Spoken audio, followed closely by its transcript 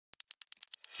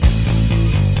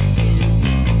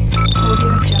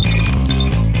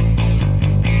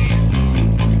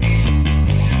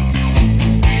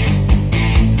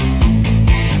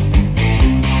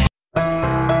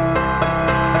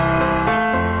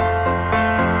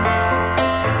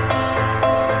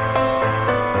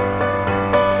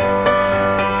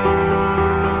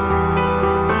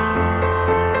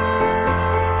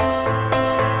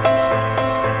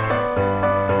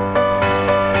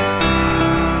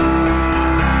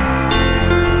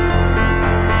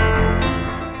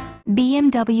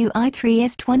BMW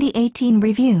i3s 2018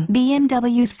 review.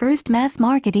 BMW's first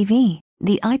mass-market EV,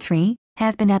 the i3,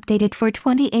 has been updated for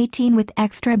 2018 with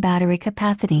extra battery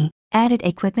capacity, added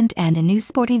equipment and a new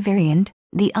sporty variant,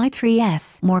 the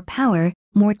i3s. More power,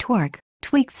 more torque,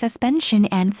 tweaked suspension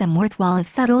and some worthwhile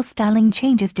subtle styling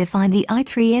changes define the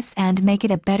i3s and make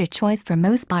it a better choice for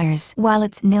most buyers. While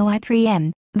it's no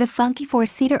i3M, the funky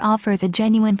four-seater offers a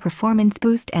genuine performance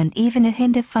boost and even a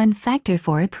hint of fun factor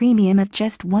for a premium of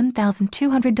just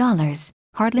 $1,200.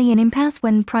 Hardly an impasse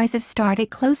when prices start at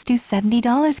close to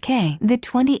 $70K. The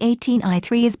 2018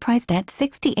 i3 is priced at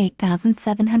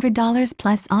 $68,700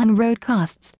 plus on-road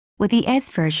costs, with the S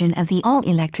version of the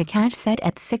all-electric hatch set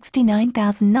at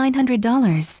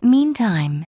 $69,900.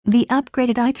 Meantime, the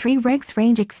upgraded i3 Rex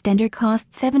range extender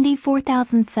costs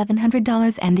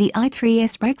 $74,700 and the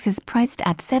i3s Rex is priced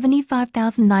at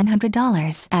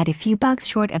 $75,900. At a few bucks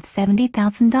short of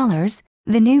 $70,000,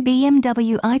 the new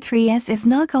BMW i3s is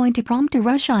not going to prompt a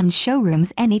rush on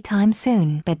showrooms anytime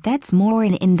soon. But that's more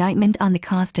an indictment on the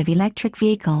cost of electric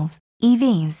vehicles,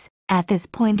 EVs, at this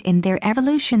point in their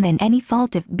evolution than any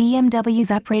fault of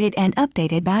BMW's uprated and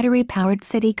updated battery-powered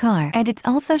city car. And it's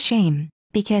also shame,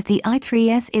 because the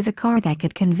i3s is a car that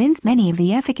could convince many of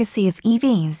the efficacy of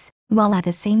EVs, while at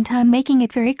the same time making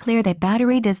it very clear that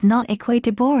battery does not equate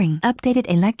to boring. Updated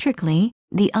electrically,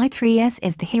 the i3s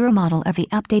is the hero model of the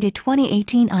updated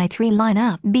 2018 i3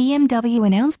 lineup. BMW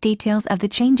announced details of the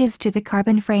changes to the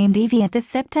carbon-framed EV at the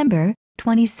September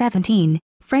 2017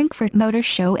 Frankfurt Motor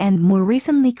Show and more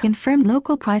recently confirmed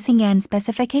local pricing and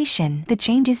specification. The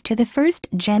changes to the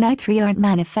first-gen i3 are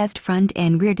manifest. Front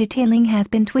and rear detailing has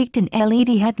been tweaked and LED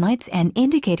headlights and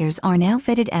indicators are now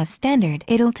fitted as standard.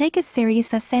 It'll take a serious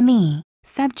SME,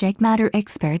 subject matter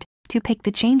expert, to pick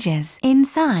the changes.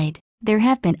 Inside, there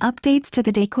have been updates to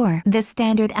the decor. The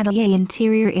standard atelier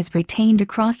interior is retained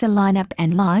across the lineup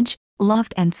and lodge,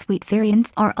 loft and suite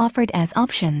variants are offered as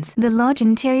options. The lodge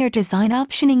interior design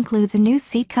option includes a new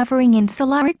seat covering in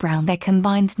Solaric brown that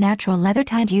combines natural leather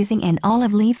tied using an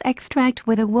olive leaf extract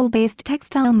with a wool-based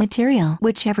textile material.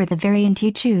 Whichever the variant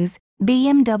you choose,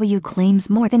 BMW claims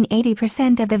more than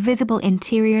 80% of the visible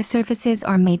interior surfaces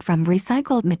are made from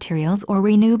recycled materials or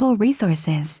renewable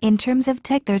resources. In terms of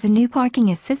tech, there's a new parking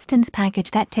assistance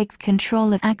package that takes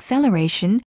control of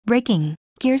acceleration, braking,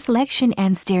 gear selection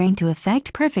and steering to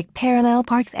effect perfect parallel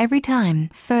parks every time.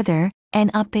 Further, an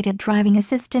updated driving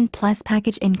assistant plus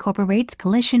package incorporates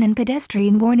collision and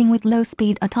pedestrian warning with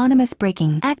low-speed autonomous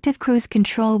braking. Active cruise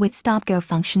control with stop-go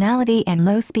functionality and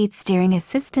low-speed steering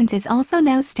assistance is also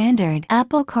now standard.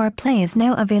 Apple CarPlay is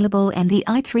now available and the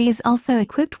i3 is also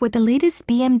equipped with the latest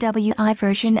BMW i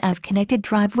version of Connected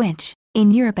Drive which,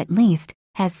 in Europe at least,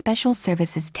 has special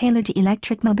services tailored to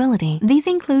electric mobility. These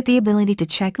include the ability to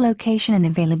check location and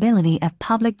availability of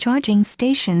public charging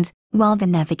stations, while the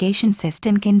navigation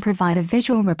system can provide a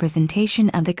visual representation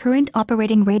of the current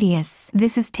operating radius.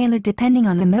 This is tailored depending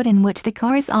on the mode in which the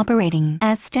car is operating.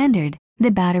 As standard, the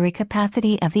battery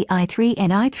capacity of the i3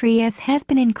 and i3s has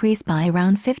been increased by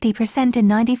around 50% to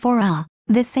 94Ah.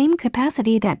 The same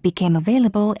capacity that became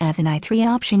available as an i3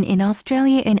 option in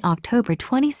Australia in October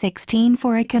 2016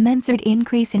 for a commensurate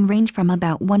increase in range from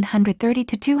about 130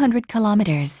 to 200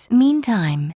 kilometers.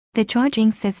 Meantime, the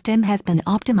charging system has been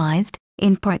optimized,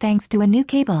 in part thanks to a new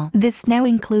cable. This now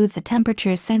includes a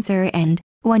temperature sensor and,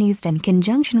 when used in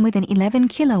conjunction with an 11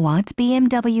 kilowatts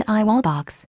BMW i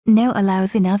wallbox, now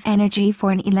allows enough energy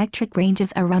for an electric range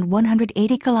of around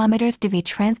 180 kilometers to be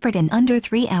transferred in under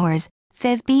 3 hours,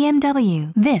 says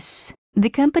BMW. This, the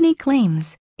company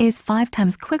claims, is 5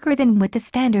 times quicker than with the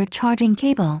standard charging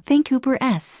cable. Think Cooper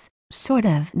S. Sort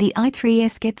of. The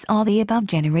i3s gets all the above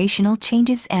generational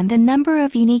changes and a number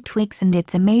of unique tweaks, and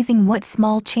it's amazing what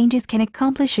small changes can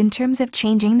accomplish in terms of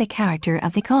changing the character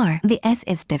of the car. The S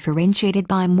is differentiated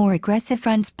by more aggressive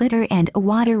front splitter and a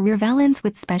wider rear valance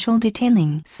with special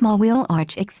detailing. Small wheel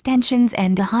arch extensions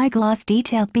and a high-gloss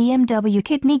detailed BMW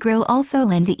kidney grille also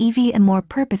lend the EV a more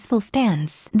purposeful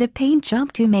stance. The paint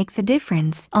job too makes a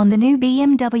difference. On the new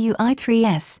BMW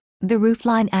i3s, the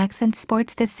roofline accent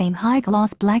sports the same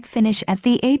high-gloss black finish as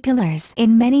the A-pillars.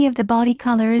 In many of the body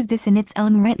colors, this in its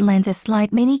own right lends a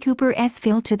slight Mini Cooper S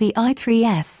feel to the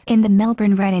i3s. In the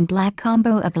Melbourne red and black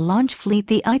combo of the launch fleet,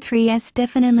 the i3s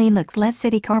definitely looks less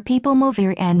city car people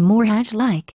mover and more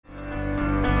hatch-like.